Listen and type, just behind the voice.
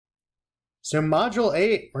So Module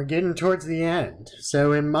 8, we're getting towards the end.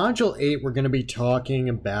 So in Module 8, we're going to be talking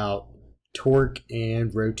about torque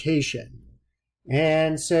and rotation.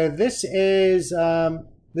 And so this is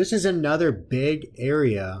another big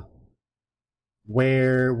area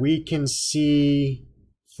where we can see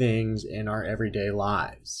things in our everyday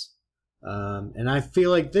lives. And I feel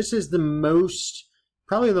like this is the most,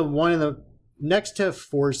 probably the one of the, next to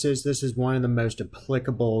forces, this is one of the most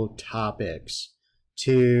applicable topics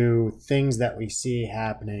to things that we see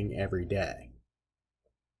happening every day.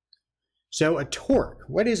 So a torque,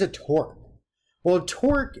 what is a torque? Well, a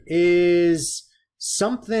torque is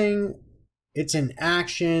something, it's an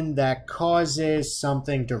action that causes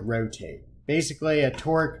something to rotate. Basically, a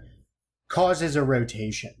torque causes a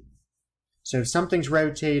rotation. So if something's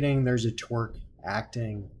rotating, there's a torque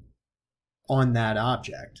acting on that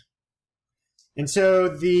object. And so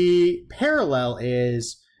the parallel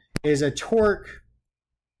is a torque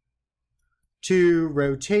to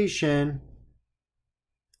rotation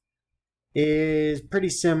is pretty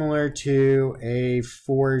similar to a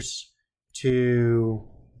force to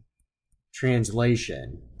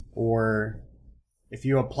translation. Or if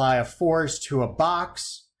you apply a force to a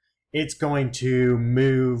box, it's going to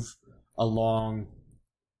move along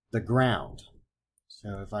the ground.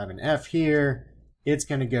 So if I have an F here, it's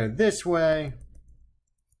going to go this way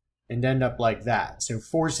and end up like that. So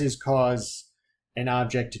forces cause an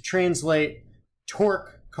object to translate.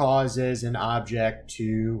 Torque causes an object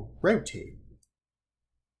to rotate.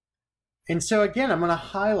 And so again, I'm going to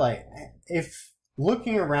highlight, if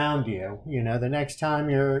looking around you, you know, the next time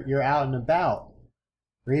you're out and about,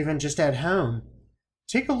 or even just at home,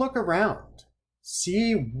 take a look around.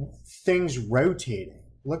 See things rotating.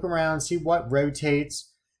 Look around, see what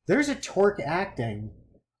rotates. There's a torque acting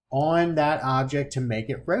on that object to make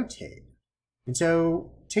it rotate. And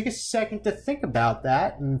so take a second to think about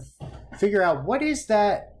that and figure out what is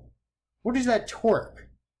that torque?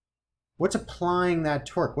 What's applying that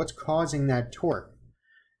torque? What's causing that torque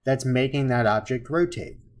that's making that object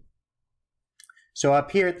rotate? So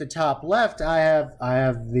up here at the top left, I have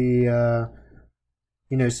the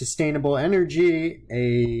sustainable energy,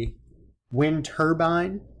 a wind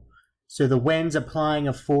turbine. So the wind's applying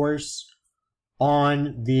a force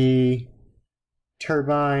on the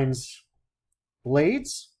turbine's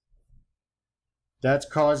blades. That's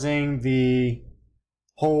causing the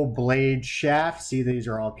whole blade shaft. See, these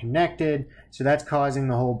are all connected. So that's causing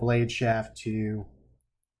the whole blade shaft to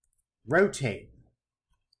rotate.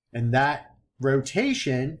 And that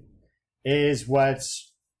rotation is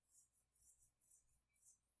what's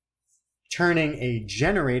turning a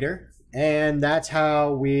generator, and that's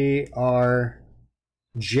how we are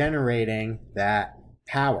generating that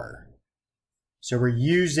power. So we're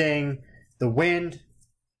using the wind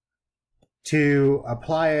to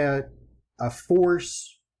apply a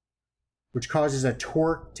force which causes a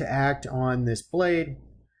torque to act on this blade,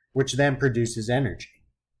 which then produces energy.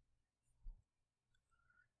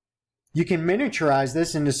 You can miniaturize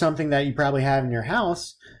this into something that you probably have in your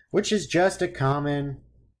house, which is just a common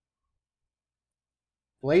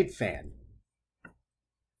blade fan.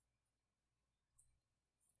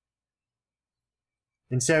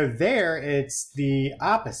 And so there, it's the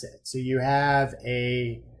opposite. So you have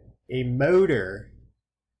a motor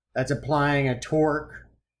that's applying a torque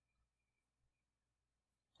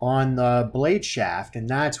on the blade shaft, and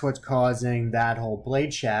that's what's causing that whole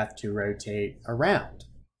blade shaft to rotate around.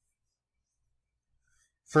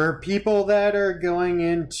 For people that are going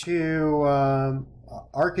into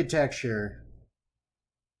architecture,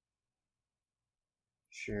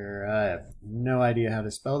 sure, I have no idea how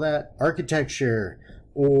to spell that. Architecture,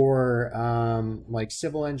 or like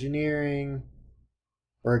civil engineering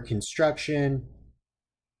or construction.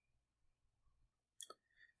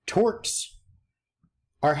 Torques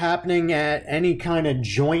are happening at any kind of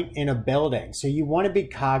joint in a building. So you want to be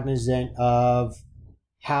cognizant of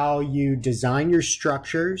how you design your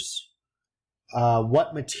structures,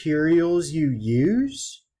 what materials you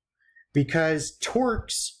use, because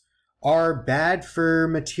torques are bad for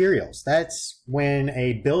materials. That's when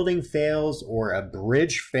a building fails or a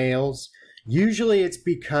bridge fails. Usually it's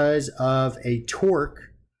because of a torque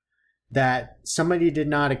that somebody did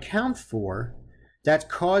not account for that's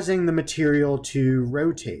causing the material to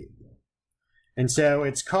rotate. And so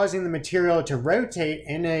it's causing the material to rotate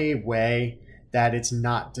in a way that it's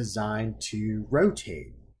not designed to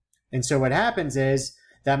rotate. And so what happens is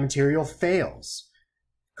that material fails.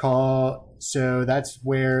 So that's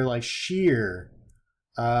where like shear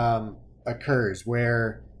occurs,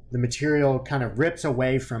 where the material kind of rips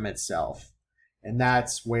away from itself. And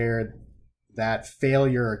that's where that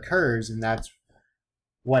failure occurs, and that's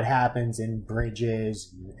what happens in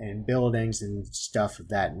bridges and buildings and stuff of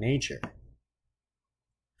that nature.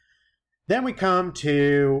 Then we come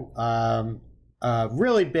to a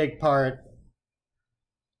really big part,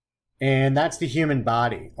 and that's the human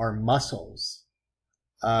body, our muscles.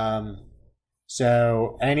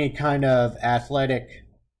 So any kind of athletic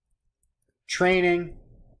training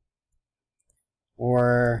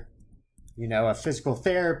or, you know, a physical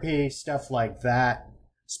therapy, stuff like that,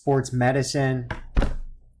 sports medicine.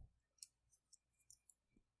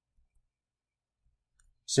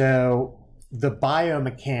 So the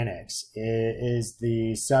biomechanics is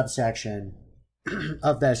the subsection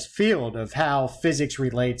of this field of how physics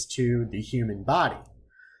relates to the human body.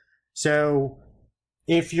 So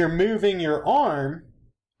if you're moving your arm,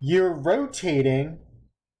 you're rotating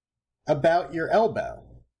about your elbow.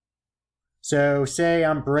 So say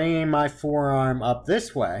I'm bringing my forearm up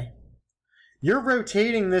this way. You're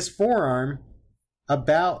rotating this forearm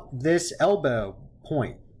about this elbow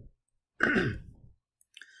point.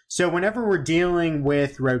 So whenever we're dealing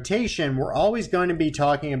with rotation, we're always going to be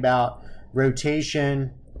talking about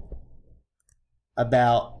rotation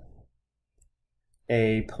about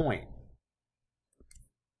a point.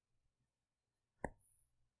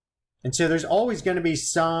 And so there's always going to be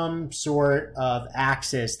some sort of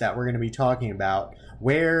axis that we're going to be talking about.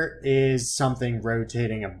 Where is something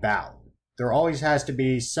rotating about? There always has to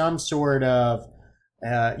be some sort of,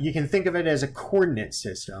 you can think of it as a coordinate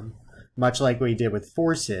system, much like we did with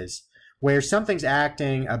forces, where something's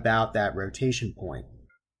acting about that rotation point.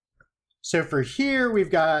 So for here, we've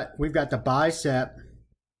got the bicep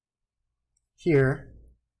here,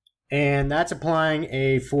 and that's applying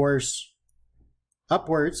a force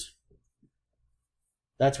upwards.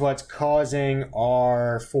 That's what's causing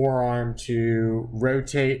our forearm to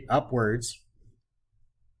rotate upwards.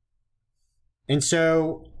 And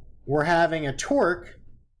so we're having a torque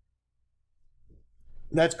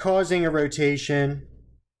that's causing a rotation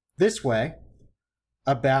this way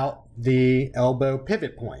about the elbow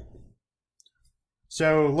pivot point.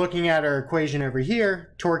 So looking at our equation over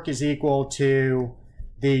here, torque is equal to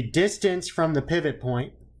the distance from the pivot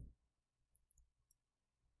point,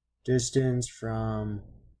 distance from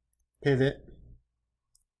pivot.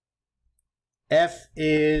 F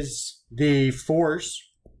is the force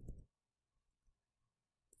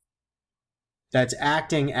that's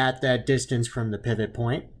acting at that distance from the pivot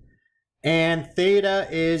point. And theta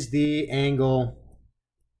is the angle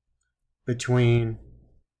between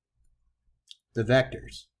the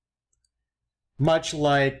vectors. Much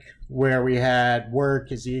like where we had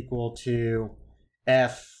work is equal to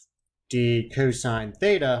F d cosine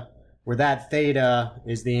theta, where that theta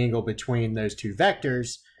is the angle between those two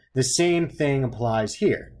vectors, the same thing applies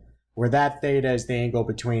here, where that theta is the angle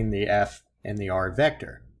between the F and the R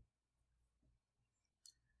vector.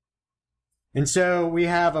 And so we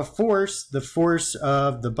have a force, the force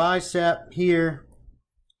of the bicep here.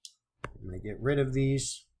 I'm going to get rid of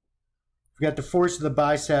these. We've got the force of the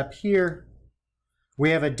bicep here. We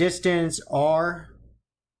have a distance R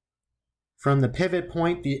from the pivot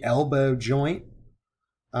point, the elbow joint.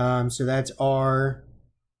 So that's R,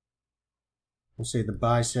 we'll say the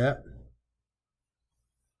bicep.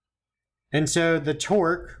 And so the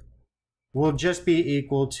torque will just be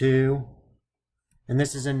equal to, and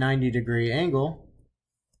this is a 90-degree angle,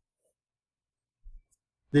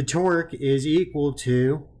 the torque is equal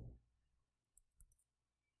to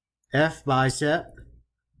F bicep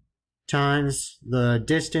times the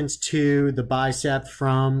distance to the bicep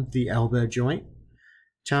from the elbow joint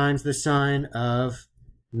times the sine of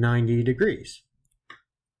 90 degrees.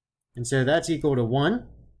 And so that's equal to 1.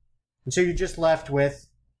 And so you're just left with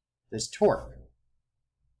this torque.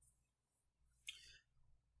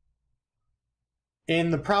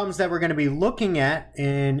 In the problems that we're going to be looking at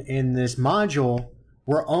in this module,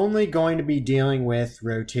 we're only going to be dealing with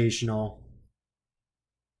rotational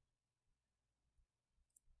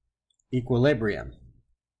equilibrium.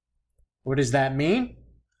 What does that mean?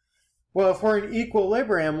 Well, if we're in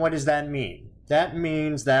equilibrium, what does that mean? That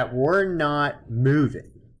means that we're not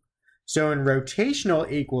moving. So in rotational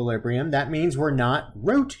equilibrium, that means we're not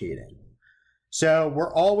rotating. So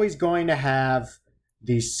we're always going to have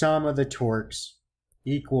the sum of the torques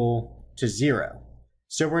equal to 0.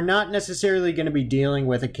 So we're not necessarily going to be dealing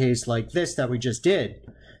with a case like this that we just did.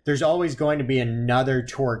 There's always going to be another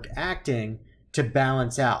torque acting to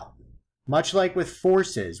balance out. Much like with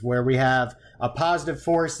forces, where we have a positive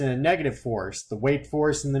force and a negative force, the weight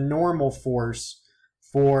force and the normal force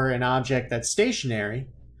for an object that's stationary,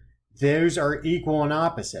 those are equal and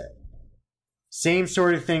opposite. Same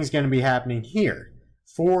sort of thing is going to be happening here.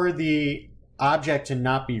 For the object to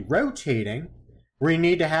not be rotating, we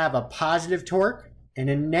need to have a positive torque and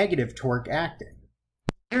a negative torque acting.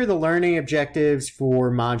 Here are the learning objectives for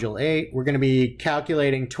Module 8. We're going to be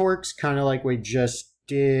calculating torques, kind of like we just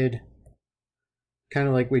did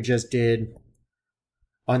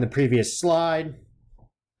on the previous slide.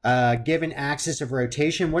 Given axis of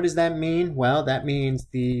rotation, what does that mean? Well, that means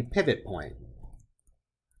the pivot point.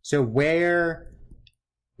 So where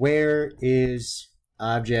is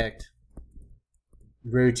object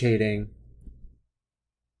rotating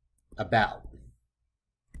about?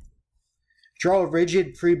 Draw a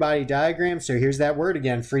rigid free body diagram. So here's that word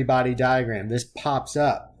again, free body diagram. This pops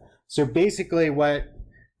up. So basically what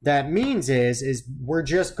that means is we're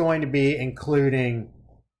just going to be including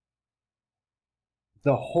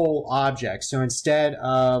the whole object. So instead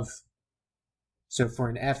of, so for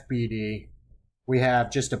an FBD, we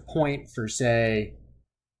have just a point for, say,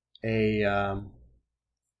 a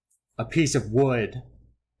piece of wood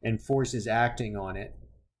and forces acting on it.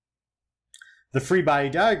 The free body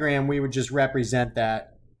diagram, we would just represent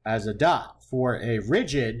that as a dot. For a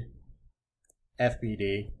rigid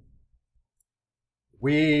FBD,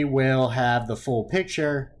 we will have the full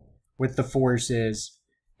picture with the forces,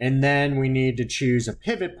 and then we need to choose a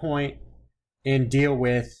pivot point and deal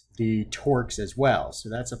with the torques as well. So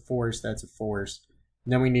that's a force,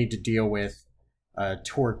 and then we need to deal with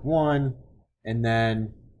torque 1 and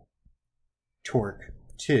then torque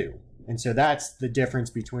 2. And so that's the difference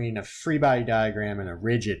between a free body diagram and a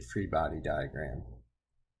rigid free body diagram.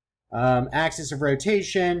 Axis of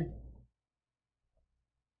rotation,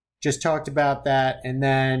 just talked about that. And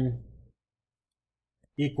then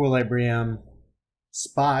equilibrium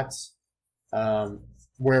spots,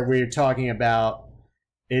 where we're talking about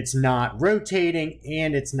it's not rotating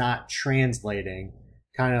and it's not translating,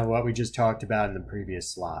 kind of what we just talked about in the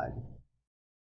previous slide.